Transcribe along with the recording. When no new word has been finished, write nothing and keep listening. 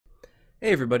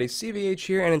Hey everybody, CVH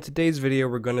here, and in today's video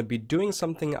we're going to be doing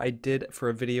something I did for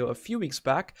a video a few weeks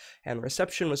back, and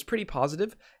reception was pretty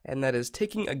positive, and that is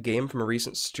taking a game from a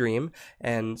recent stream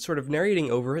and sort of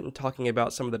narrating over it and talking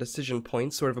about some of the decision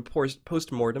points, sort of a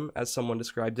post-mortem, as someone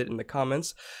described it in the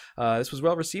comments. This was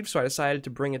well received, so I decided to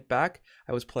bring it back.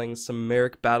 I was playing some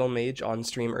Merric Battlemage on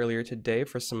stream earlier today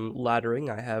for some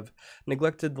laddering. I have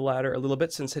neglected the ladder a little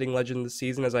bit since hitting Legend this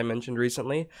season, as I mentioned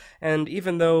recently, and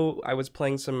even though I was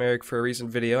playing some Merric for a recent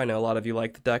video, I know a lot of you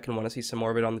like the deck and want to see some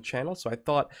more of it on the channel, so I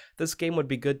thought this game would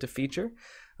be good to feature.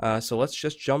 So let's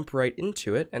just jump right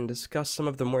into it and discuss some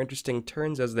of the more interesting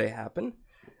turns as they happen.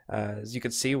 As you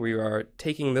can see, we are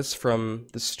taking this from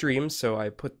the stream, so I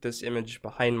put this image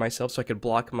behind myself so I could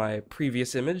block my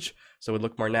previous image so it would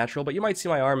look more natural, but you might see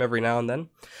my arm every now and then.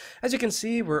 As you can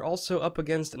see, we're also up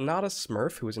against not a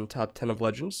Smurf, who was in top 10 of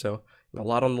Legends, so a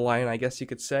lot on the line, I guess you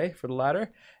could say, for the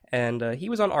ladder, and he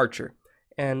was on Archer.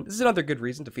 And this is another good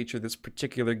reason to feature this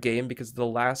particular game, because the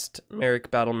last Merric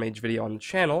Battlemage video on the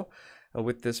channel,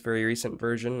 with this very recent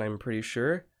version, I'm pretty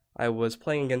sure, I was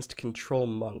playing against Control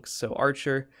Monks. So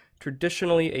Archer,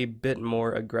 traditionally a bit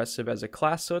more aggressive as a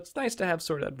class, so it's nice to have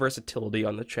sort of that versatility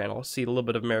on the channel. See a little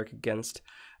bit of Merric against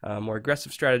more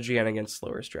aggressive strategy and against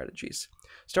slower strategies.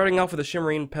 Starting off with a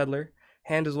Shimmerine Peddler,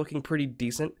 hand is looking pretty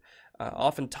decent.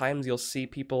 Oftentimes you'll see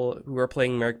people who are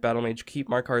playing Merric Battlemage keep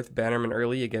Markarth Bannerman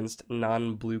early against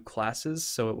non-blue classes,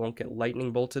 so it won't get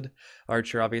lightning bolted.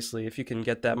 Archer, obviously, if you can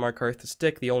get that Markarth to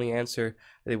stick, the only answer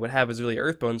they would have is really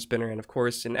Earthbone Spinner, and of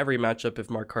course, in every matchup, if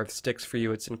Markarth sticks for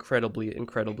you, it's incredibly,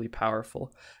 incredibly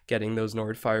powerful, getting those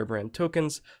Nord Firebrand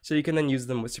tokens, so you can then use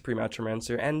them with Supreme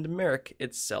Atromancer and Merric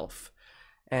itself.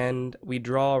 And we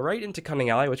draw right into Cunning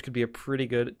Ally, which could be a pretty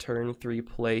good turn 3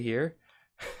 play here.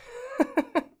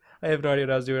 I have no idea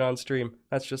what I was doing on stream.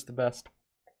 That's just the best.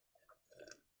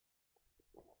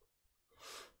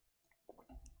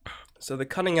 So the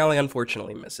Cunning Ally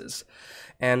unfortunately misses.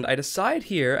 And I decide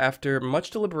here, after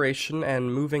much deliberation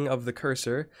and moving of the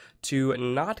cursor, to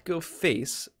not go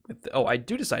face. Oh, I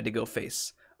do decide to go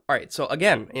face. Alright, so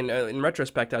again, in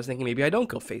retrospect, I was thinking maybe I don't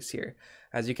go face here.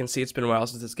 As you can see, it's been a while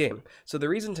since this game. So the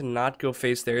reason to not go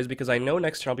face there is because I know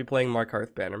next turn I'll be playing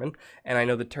Markarth Bannerman, and I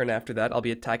know the turn after that I'll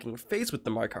be attacking face with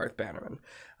the Markarth Bannerman.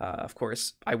 Of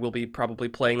course, I will be probably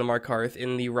playing the Markarth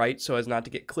in the right so as not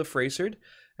to get Cliff Racered.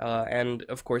 And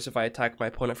of course, if I attack my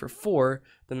opponent for 4,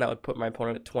 then that would put my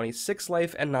opponent at 26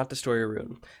 life and not destroy a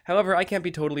rune. However, I can't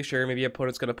be totally sure. Maybe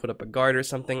opponent's going to put up a guard or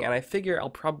something, and I figure I'll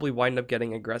probably wind up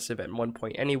getting aggressive at one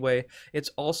point anyway. It's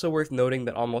also worth noting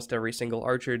that almost every single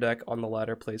Archer deck on the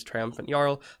ladder plays Triumphant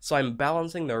Jarl, so I'm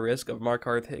balancing the risk of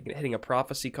Markarth hitting a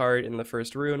Prophecy card in the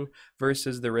first rune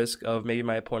versus the risk of maybe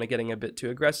my opponent getting a bit too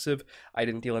aggressive. I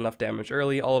didn't deal enough damage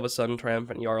early. All of a sudden,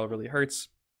 Triumphant Jarl really hurts.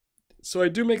 So I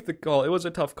do make the call. It was a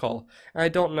tough call. I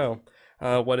don't know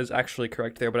what is actually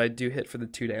correct there, but I do hit for the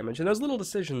 2 damage, and those little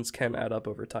decisions can add up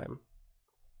over time.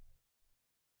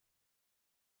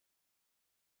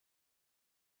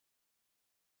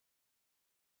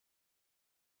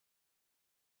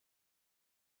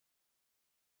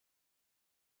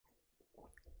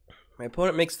 My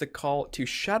opponent makes the call to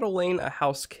Shadow Lane a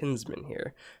House Kinsman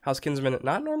here. House Kinsman,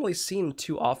 not normally seen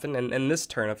too often, and this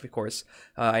turn, of course,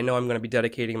 I know I'm going to be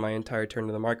dedicating my entire turn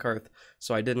to the Markarth,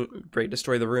 so I didn't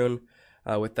destroy the rune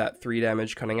with that 3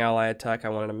 damage Cunning Ally attack. I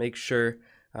wanted to make sure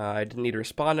I didn't need to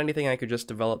respond to anything, I could just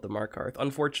develop the Markarth.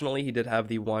 Unfortunately, he did have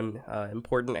the one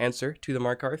important answer to the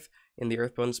Markarth in the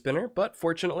Earthbone Spinner, but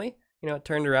fortunately, it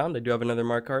turned around. I do have another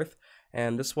Markarth,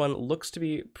 and this one looks to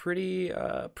be pretty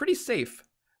safe.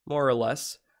 More or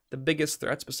less. The biggest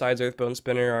threats besides Earthbone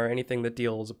Spinner are anything that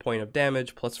deals a point of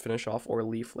damage, plus finish off, or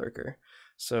Leaf Lurker.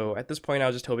 So at this point I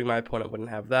was just hoping my opponent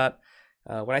wouldn't have that.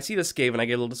 When I see this Skaven, I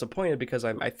get a little disappointed because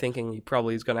I'm thinking he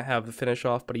probably is going to have the finish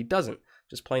off, but he doesn't.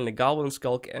 Just playing the Goblin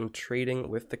Skulk and trading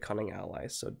with the Cunning Ally.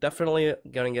 So definitely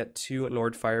going to get 2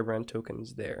 Nord Firebrand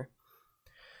tokens there.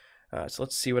 So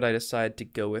let's see what I decide to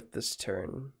go with this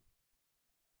turn.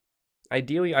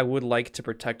 Ideally, I would like to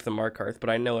protect the Markarth, but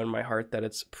I know in my heart that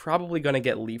it's probably going to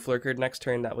get Leaf Lurkered next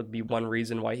turn. That would be one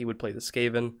reason why he would play the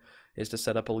Skaven, is to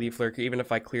set up a Leaf Lurker. Even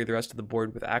if I clear the rest of the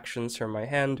board with actions from my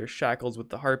hand or Shackles with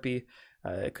the Harpy,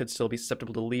 it could still be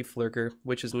susceptible to Leaf Lurker,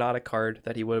 which is not a card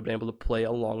that he would have been able to play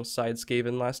alongside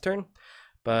Skaven last turn.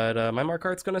 But my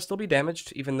Markarth's going to still be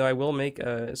damaged, even though I will make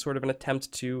sort of an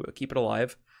attempt to keep it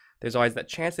alive. There's always that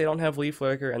chance they don't have Leaf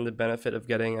Lurker, and the benefit of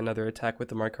getting another attack with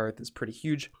the Markarth is pretty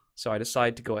huge, so I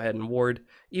decide to go ahead and ward,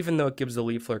 even though it gives the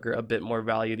Leaf Lurker a bit more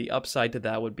value. The upside to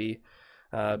that would be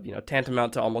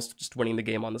tantamount to almost just winning the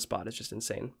game on the spot. It's just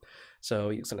insane. So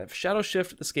he's going to have Shadow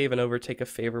Shift the Skaven over, take a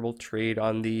favorable trade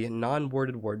on the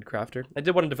non-warded Wardcrafter. I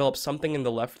did want to develop something in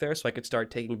the left there so I could start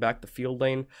taking back the field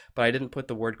lane, but I didn't put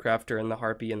the Wardcrafter and the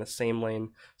Harpy in the same lane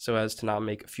so as to not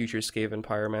make future Skaven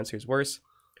Pyromancers worse.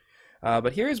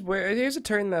 But here's a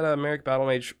turn that Merric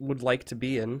Battlemage would like to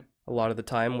be in a lot of the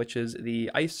time, which is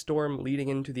the Ice Storm leading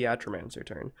into the Atromancer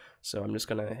turn. So I'm just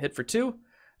going to hit for 2,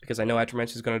 because I know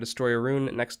Atromancer is going to destroy a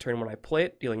rune next turn when I play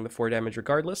it, dealing the 4 damage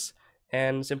regardless,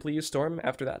 and simply use Storm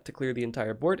after that to clear the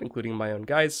entire board, including my own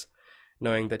guys,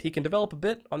 knowing that he can develop a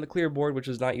bit on the clear board, which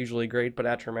is not usually great, but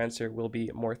Atromancer will be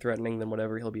more threatening than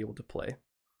whatever he'll be able to play.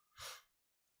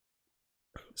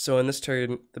 So in this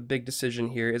turn, the big decision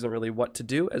here isn't really what to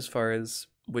do as far as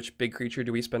which big creature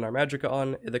do we spend our Magicka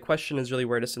on. The question is really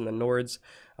where to send the Nords.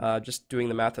 Just doing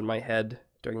the math in my head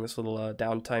during this little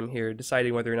downtime here,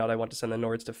 deciding whether or not I want to send the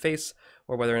Nords to face,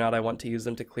 or whether or not I want to use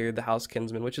them to clear the House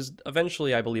Kinsman, which is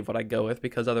eventually, I believe, what I go with,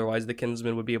 because otherwise the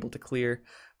Kinsman would be able to clear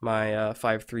my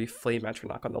 5/3 Flame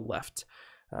Atronach on the left.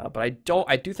 But I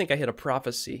do think I hit a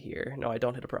Prophecy here. No, I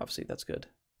don't hit a Prophecy. That's good.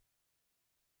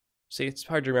 See, it's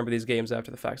hard to remember these games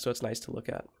after the fact, so it's nice to look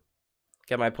at.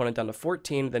 Get my opponent down to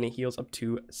 14, then he heals up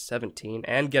to 17,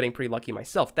 and getting pretty lucky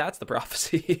myself. That's the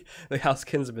Prophecy. The House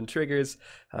Kinsman triggers,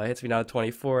 hits me down to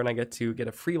 24, and I get to get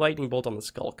a free Lightning Bolt on the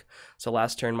Skulk. So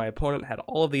last turn, my opponent had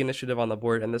all of the initiative on the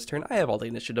board, and this turn, I have all the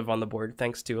initiative on the board,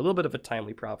 thanks to a little bit of a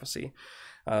timely Prophecy.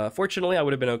 Fortunately, I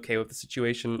would have been okay with the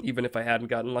situation, even if I hadn't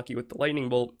gotten lucky with the Lightning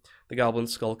Bolt. The Goblin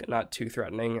Skulk not too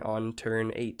threatening on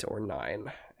turn 8 or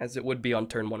 9, as it would be on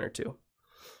turn 1 or 2.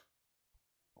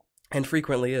 And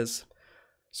frequently is.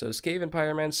 So Skaven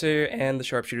Pyromancer and the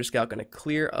Sharpshooter Scout going to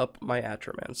clear up my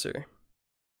Atromancer.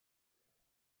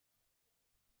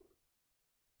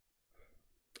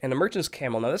 And a Merchant's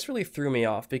Camel. Now this really threw me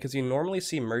off, because you normally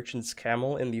see Merchant's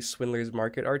Camel in the Swindler's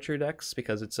Market Archer decks,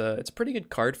 because it's a pretty good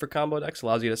card for combo decks,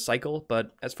 allows you to cycle,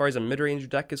 but as far as a mid-range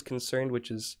deck is concerned,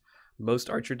 which is most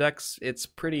Archer decks, it's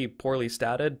pretty poorly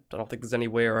statted. I don't think there's any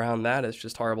way around that. It's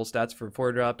just horrible stats for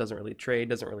 4-drop, doesn't really trade,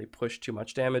 doesn't really push too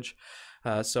much damage.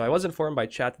 So I was informed by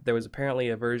chat that there was apparently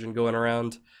a version going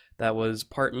around that was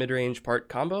part mid-range, part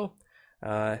combo.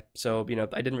 So,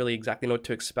 I didn't really exactly know what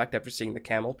to expect after seeing the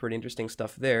camel. Pretty interesting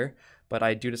stuff there. But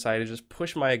I do decide to just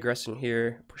push my aggression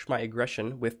here,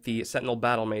 with the Sentinel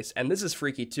Battle Mace. And this is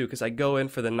freaky too, because I go in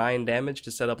for the 9 damage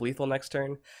to set up lethal next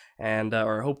turn, and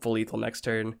or hopeful lethal next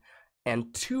turn.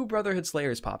 And 2 Brotherhood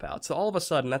Slayers pop out. So all of a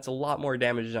sudden, that's a lot more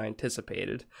damage than I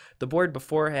anticipated. The board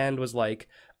beforehand was like,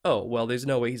 oh, well, there's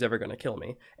no way he's ever going to kill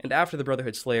me. And after the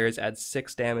Brotherhood Slayers adds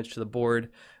 6 damage to the board,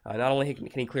 not only can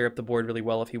he clear up the board really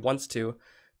well if he wants to,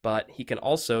 but he can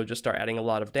also just start adding a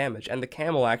lot of damage. And the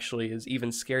camel actually is even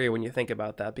scarier when you think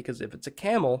about that, because if it's a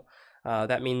camel,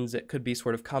 that means it could be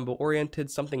sort of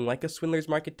combo-oriented, something like a Swindler's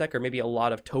Market deck, or maybe a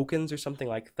lot of tokens or something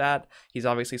like that. He's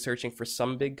obviously searching for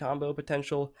some big combo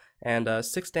potential, and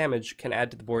 6 damage can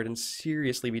add to the board and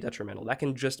seriously be detrimental. That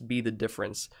can just be the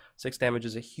difference. 6 damage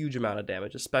is a huge amount of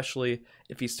damage, especially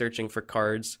if he's searching for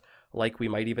cards like we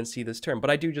might even see this turn. But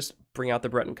I do just bring out the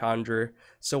Breton Conjurer.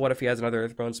 So what if he has another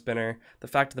Earthbone Spinner? The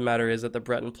fact of the matter is that the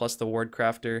Breton plus the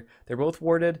Wardcrafter, they're both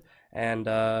warded, and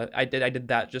I did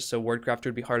that just so Wardcrafter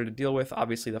would be harder to deal with.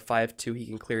 Obviously the 5/2 he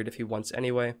can clear it if he wants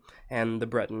anyway, and the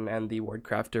Breton and the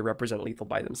Wardcrafter represent lethal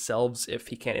by themselves if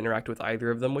he can't interact with either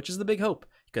of them, which is the big hope.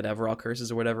 He could have Raw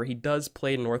Curses or whatever. He does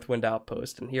play Northwind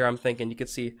Outpost, and here I'm thinking, you can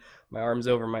see my arms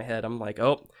over my head, I'm like,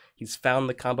 oh, he's found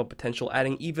the combo potential,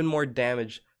 adding even more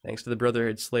damage thanks to the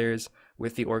Brotherhood Slayers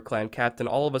with the Orc Clan Captain.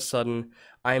 All of a sudden,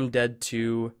 I'm dead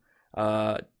to,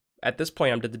 at this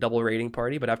point, I'm dead to double Raiding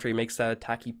Party, but after he makes that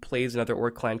attack, he plays another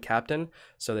Orc Clan Captain,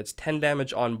 so that's 10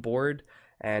 damage on board,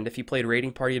 and if he played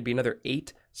Raiding Party, it'd be another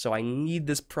 8, so I need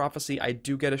this Prophecy. I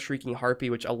do get a Shrieking Harpy,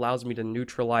 which allows me to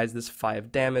neutralize this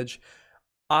 5 damage.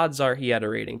 Odds are he had a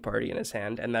Raiding Party in his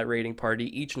hand, and that Raiding Party,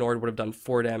 each Nord would have done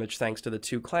 4 damage thanks to the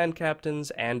 2 Clan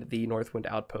Captains and the Northwind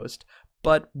Outpost.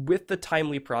 But with the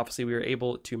timely Prophecy, we were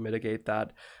able to mitigate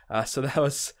that. So that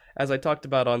was, as I talked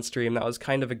about on stream, that was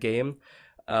kind of a game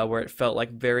where it felt like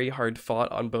very hard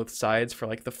fought on both sides for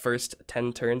like the first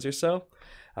 10 turns or so.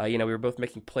 We were both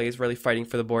making plays, really fighting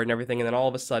for the board and everything, and then all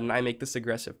of a sudden I make this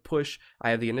aggressive push.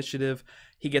 I have the initiative.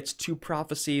 He gets 2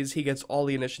 Prophecies, he gets all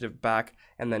the initiative back,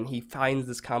 and then he finds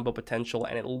this combo potential,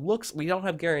 and it looks, we don't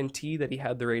have guarantee that he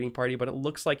had the Raiding Party, but it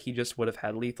looks like he just would have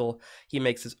had lethal. He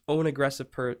makes his own aggressive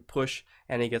push,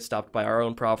 and he gets stopped by our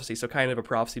own Prophecy, so kind of a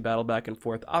Prophecy battle back and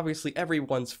forth. Obviously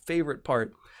everyone's favorite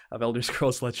part of Elder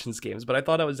Scrolls Legends games, but I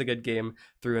thought it was a good game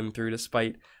through and through,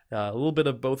 despite A little bit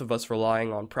of both of us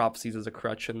relying on prophecies as a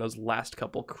crutch in those last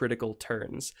couple critical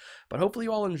turns. But hopefully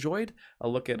you all enjoyed a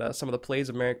look at some of the plays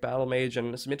of Merric Battlemage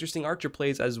and some interesting archer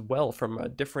plays as well from a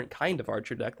different kind of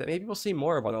archer deck that maybe we'll see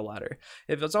more of on the ladder.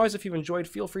 As always, if you enjoyed,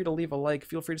 feel free to leave a like,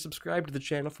 feel free to subscribe to the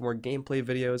channel for more gameplay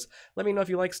videos. Let me know if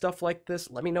you like stuff like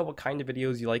this. Let me know what kind of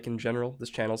videos you like in general. This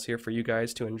channel's here for you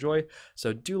guys to enjoy,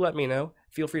 so do let me know.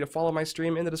 Feel free to follow my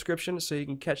stream in the description so you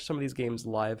can catch some of these games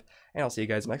live, and I'll see you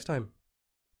guys next time.